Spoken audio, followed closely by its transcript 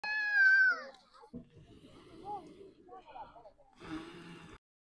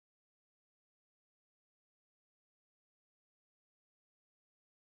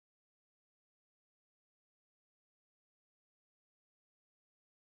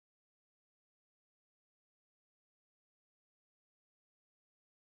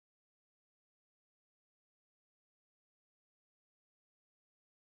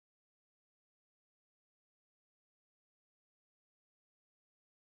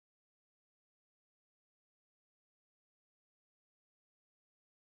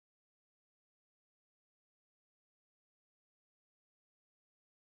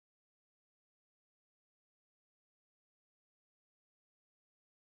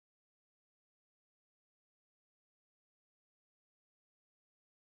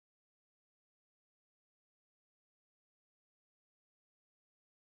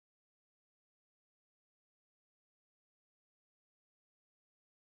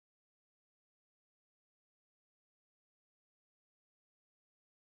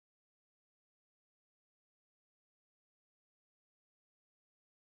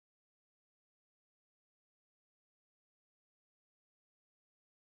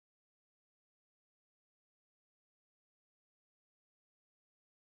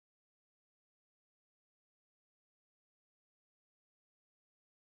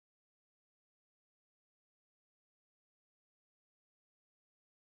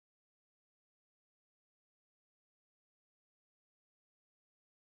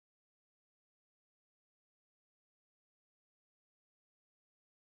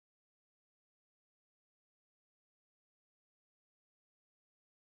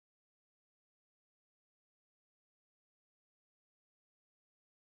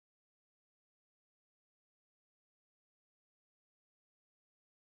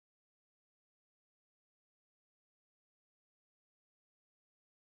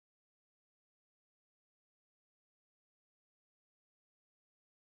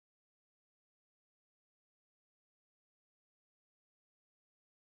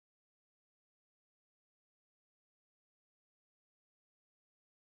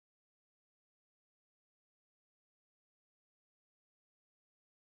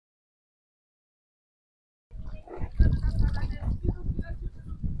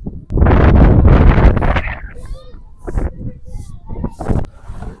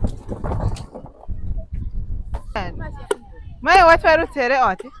Hey, what were you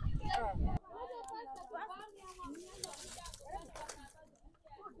saying?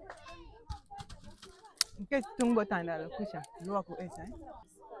 Nke tungo tandalo kusha luwa ku esa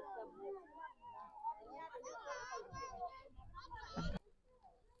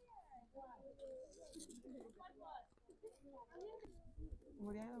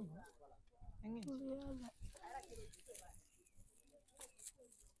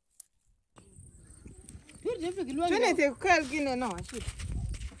Twenty kwel gine no shit.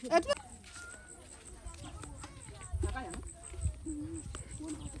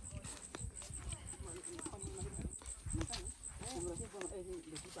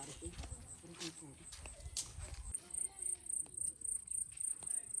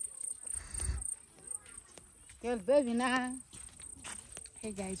 Girl, baby, now.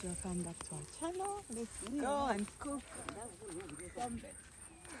 Hey guys, welcome back to our channel. Let's Go and cook.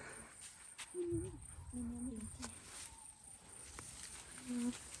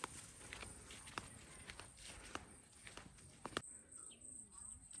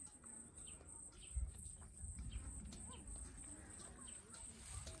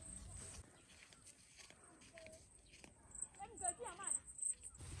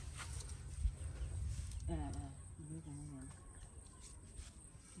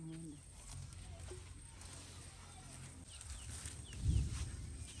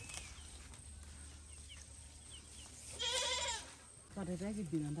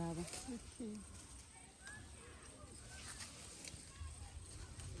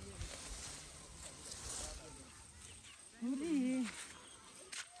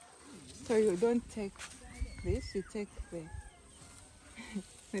 So you don't take this, you take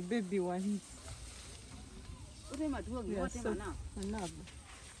the baby one. Yes, so enough.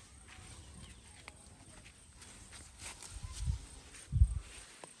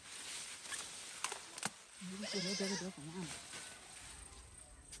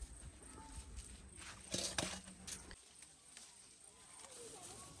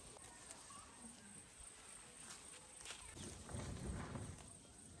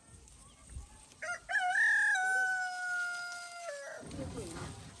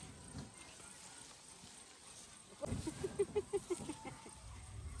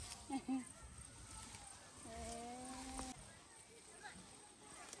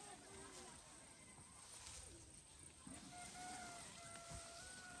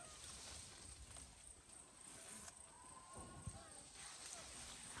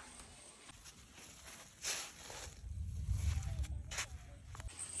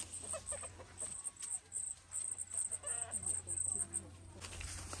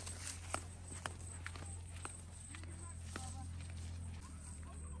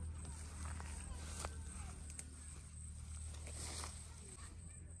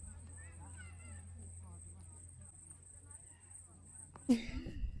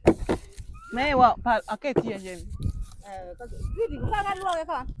 May wa pa aketi yenye.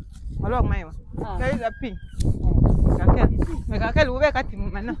 Malok may wa. There is a pin. Mekakel ube kati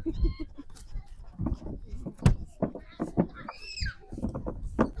mana.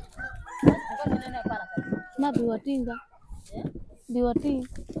 Ma biwatinga. Biwatinga.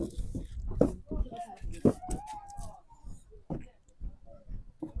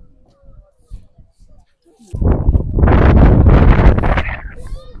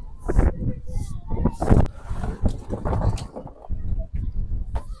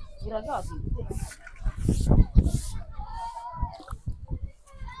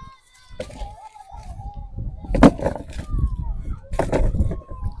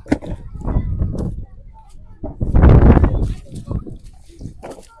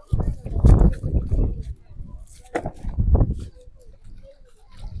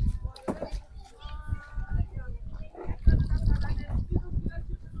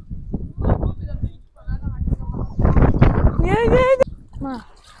 Ma.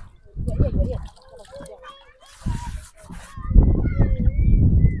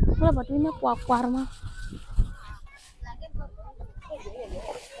 Kalau batu ini kuar mah.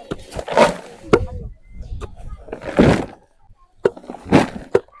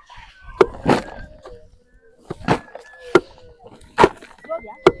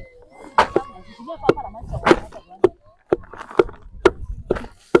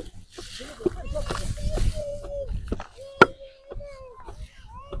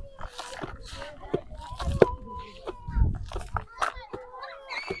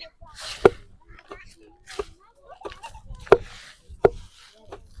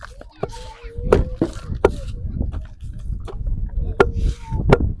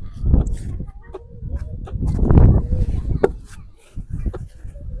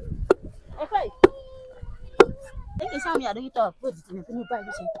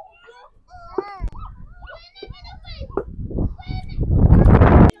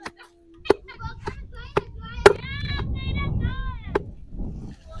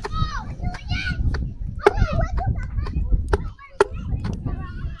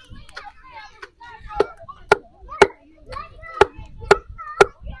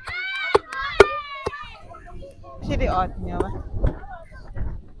 Chili ot nyawa.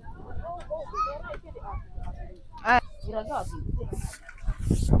 Ah, yeah, yeah.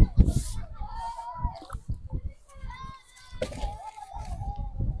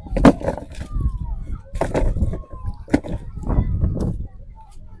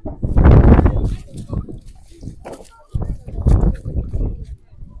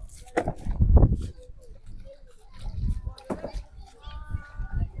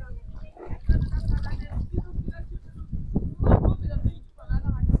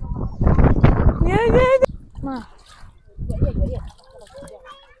 Ma.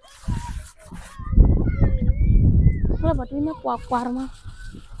 Wala ba ini kuak-kuar mah.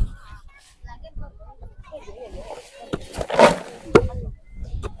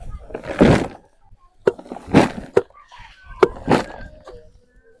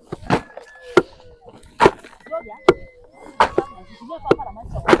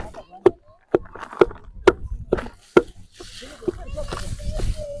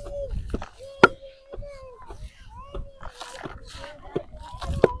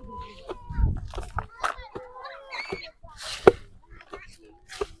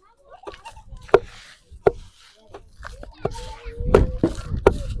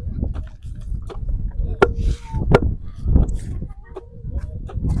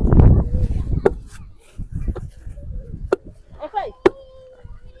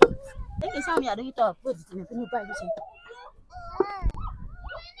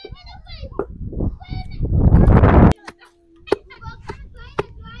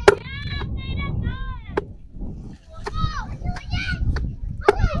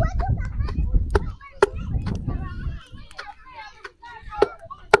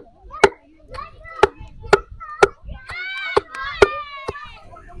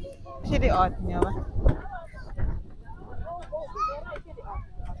 Chili ot nyawa.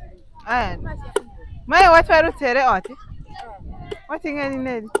 Ah, Maya what waru tere ot? What ingani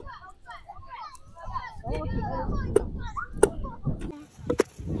nedi?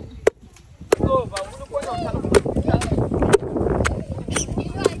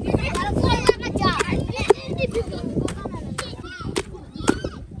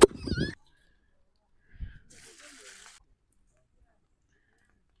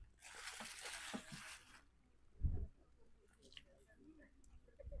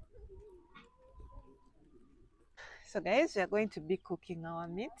 So guys, we are going to be cooking our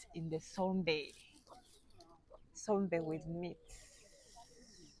meat in the sombe. Sombe with meat.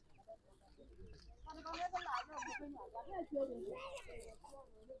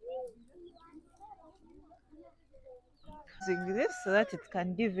 Using this so that it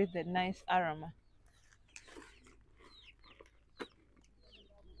can give it a nice aroma.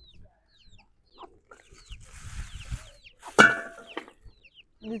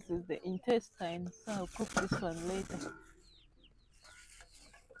 This is the intestine, so I'll cook this one later.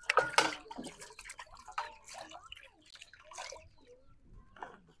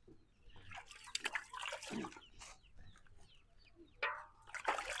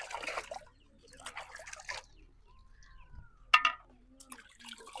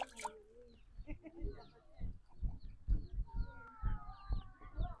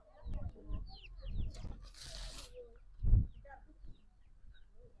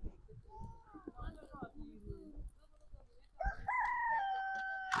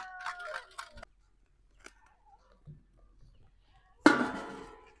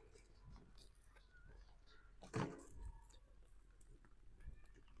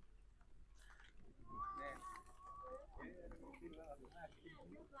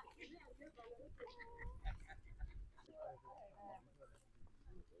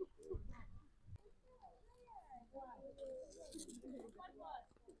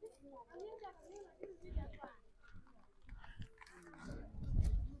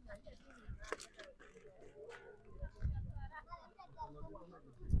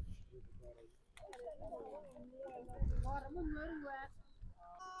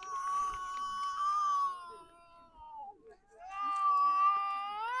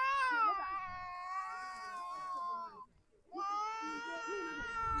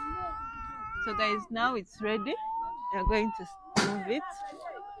 So guys, now it's ready. We're going to move it.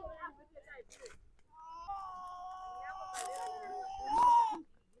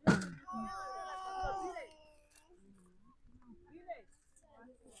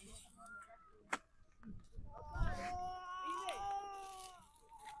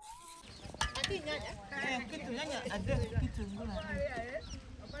 Ada kitunguu na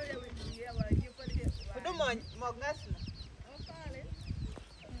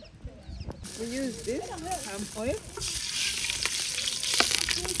we use this palm oil.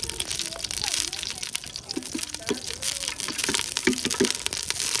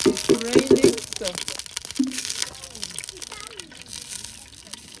 It's raining, so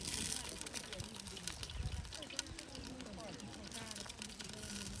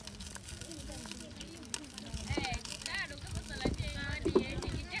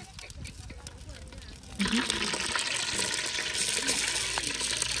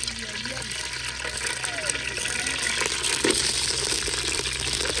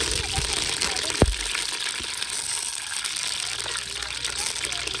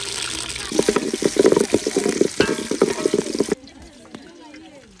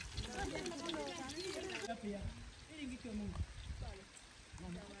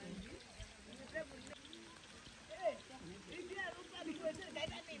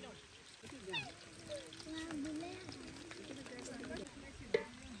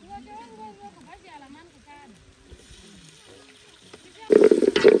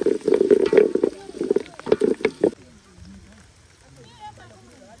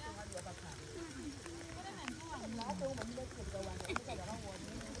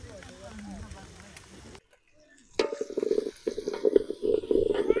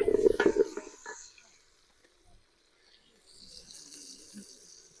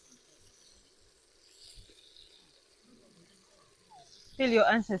till your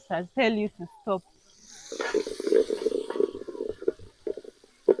ancestors tell you to stop.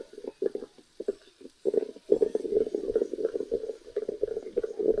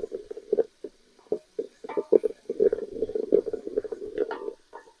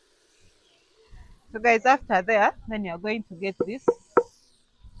 So guys, after that, then you're going to get this.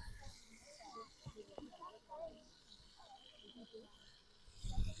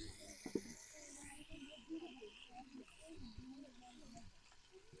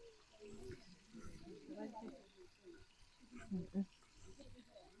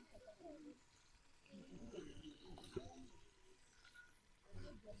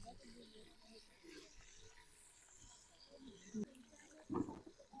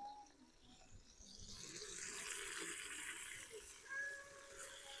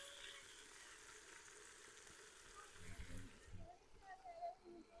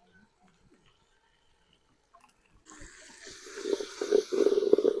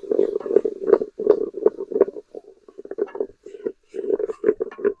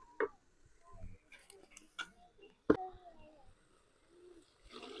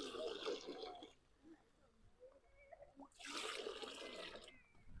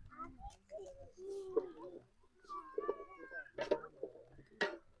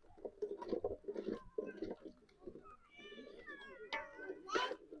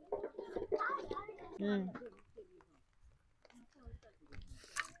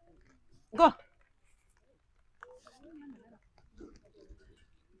 Go.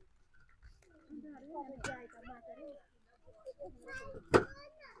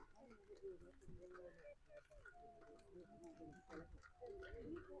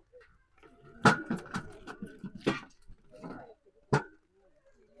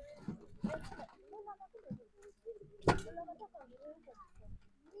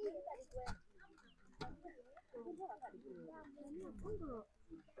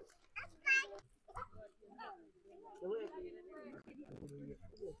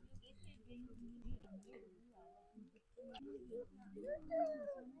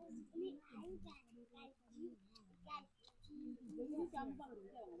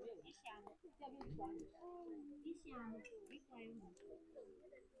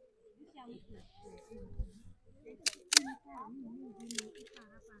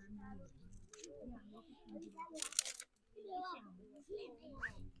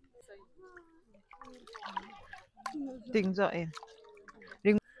 Things are in.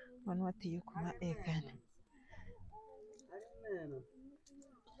 Ring on what you come again.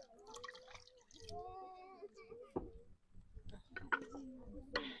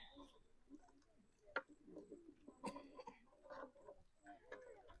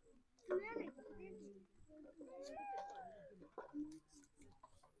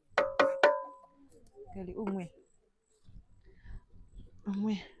 Kali umwe.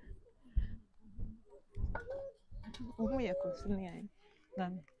 Umwe. Umwe ya kusini yani.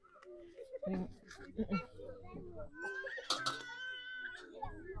 Nani? Ring.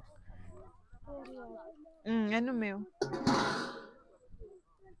 Ano meu.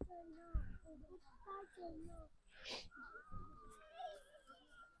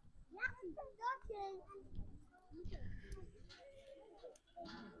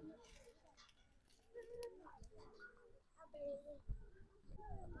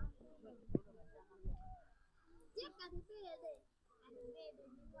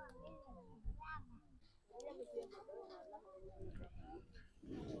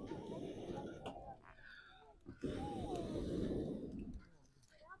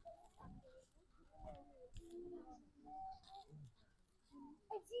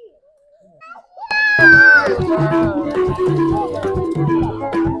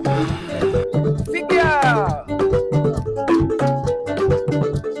 Fica!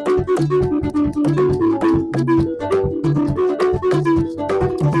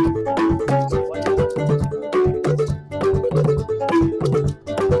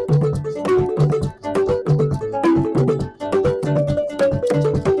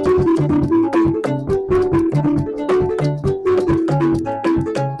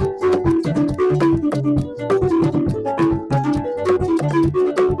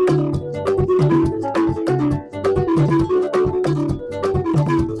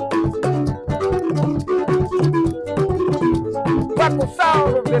 Back the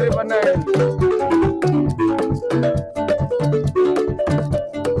sound of the River Nile.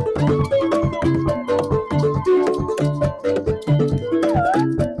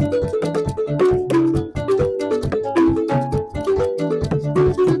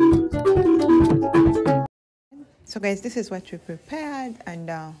 So guys, this is what we prepared,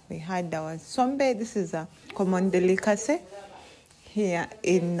 and we had our sombe. This is a common delicacy here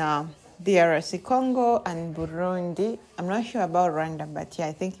in DRC Congo and Burundi. I'm not sure about Rwanda, but yeah,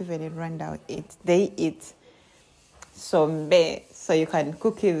 I think even in Rwanda they eat sombe. So you can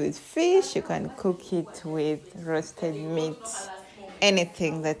cook it with fish, you can cook it with roasted meat,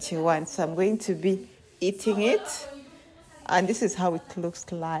 anything that you want. So I'm going to be eating it, and this is how it looks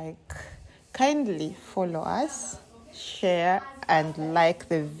like. Kindly follow us, share, and like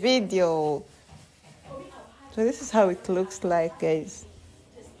the video. So this is how it looks like, guys.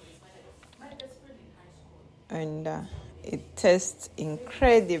 And it tastes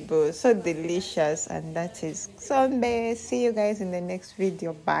incredible, so delicious. And that is Sunday. See you guys in the next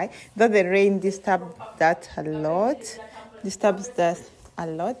video. Bye. Though the rain disturbs that a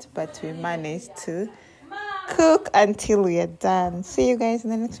lot, but we managed to cook until we are done. See you guys in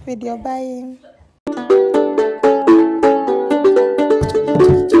the next video. Bye.